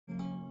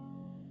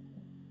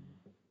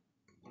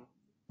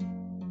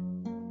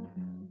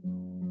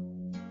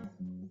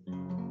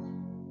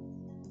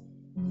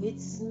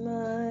It's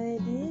my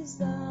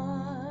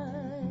desire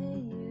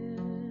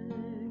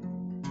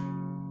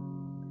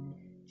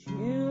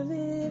to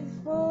live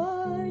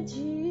for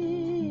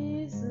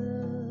Jesus.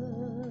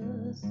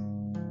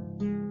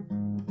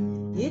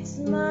 It's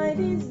my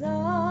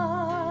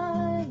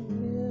desire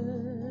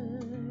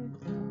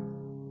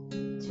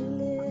to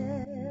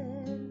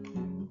live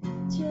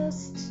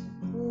just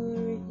for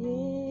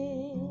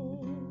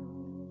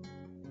Him.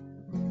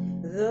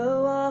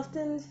 Though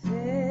often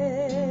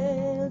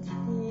failed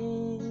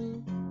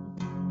Him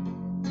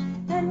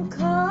and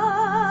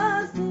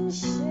caused Him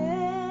shame,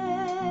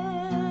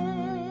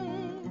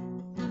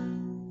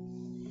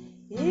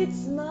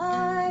 it's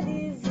my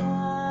desire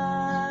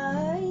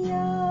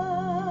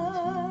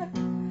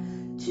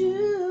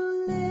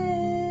to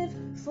live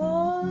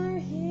for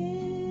Him.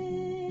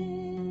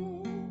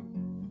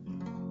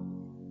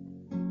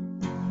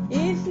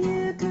 If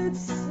you could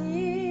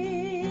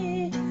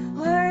see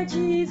where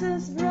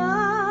Jesus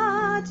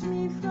brought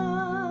me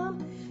from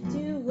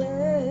to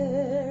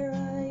where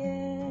I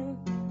am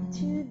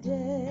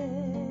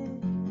today,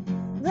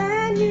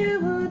 then you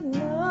would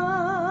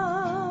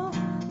know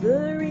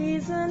the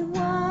reason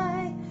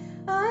why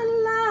I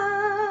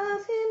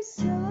love Him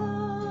so.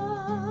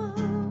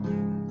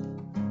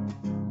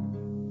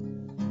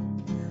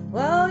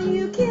 Well,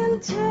 you can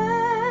take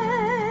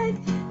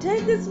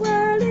this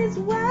world as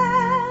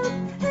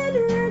wealth and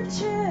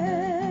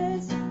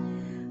riches.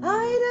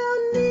 I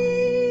don't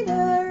need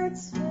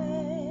earth's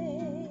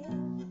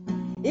fame.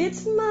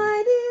 It's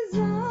my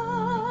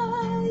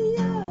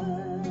desire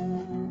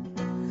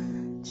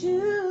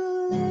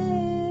to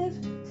live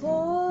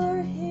for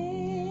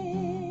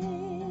Him.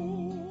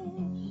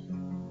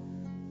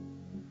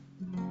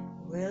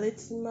 Well,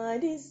 it's my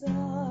desire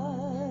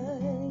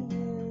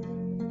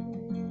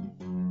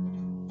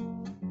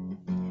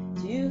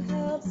to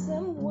help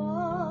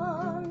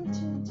someone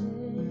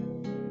today,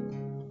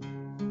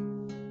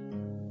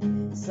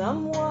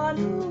 someone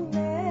who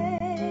may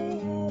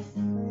have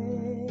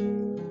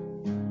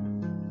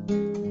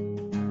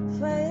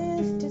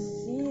failed to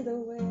see the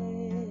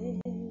way.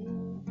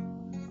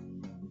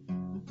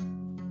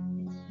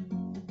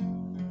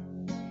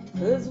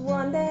 'Cause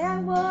one day I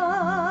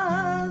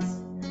was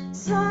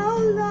so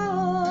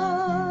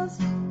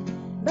lost,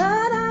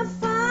 but I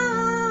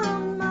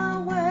found my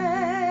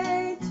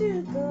way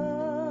to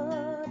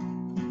God.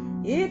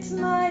 It's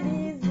my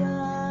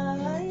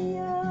desire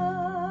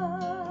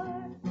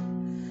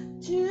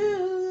to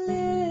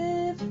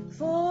live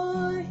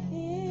for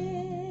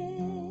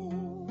Him.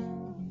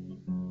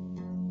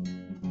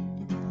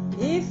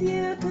 If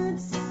you could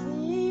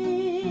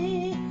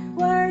see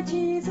where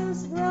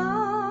Jesus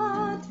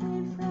brought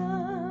me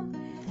from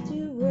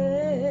to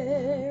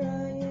where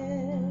I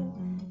am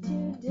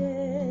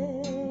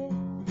today,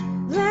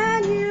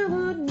 then you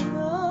would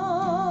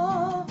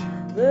know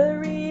the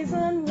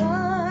reason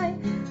why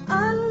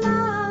I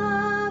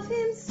love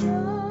Him so.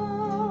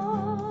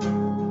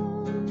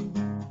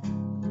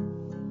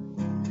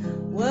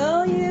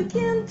 Well, you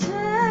can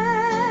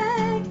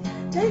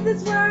take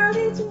this world,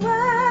 its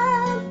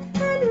wealth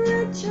and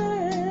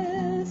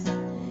riches.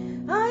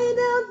 I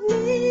don't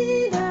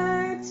need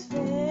earth's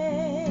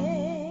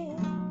fame.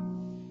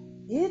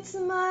 It's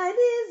my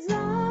desire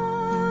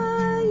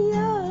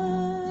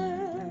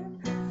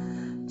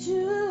to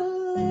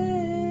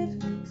live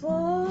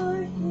for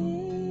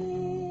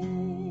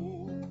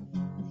Him.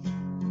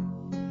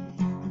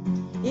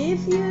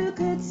 If you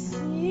could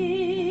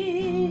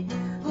see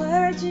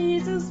where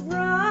Jesus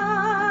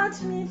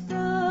brought me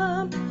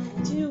from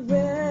to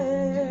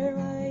where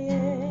I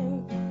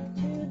am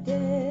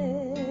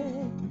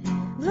today,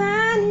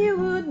 then you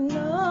would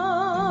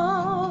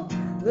know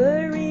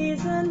the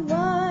reason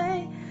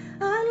why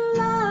I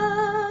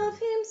love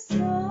Him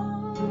so.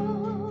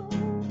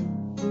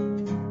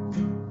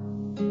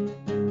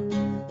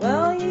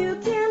 Well, you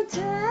can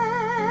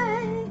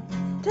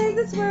take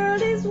this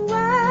world as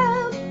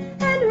wealth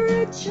and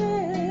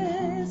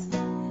riches.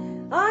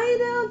 I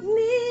don't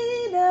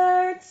need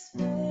earth's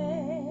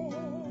fame.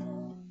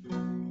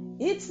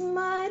 It's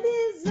my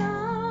desire.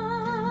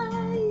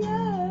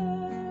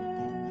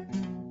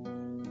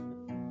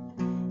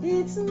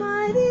 It's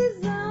my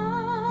desire.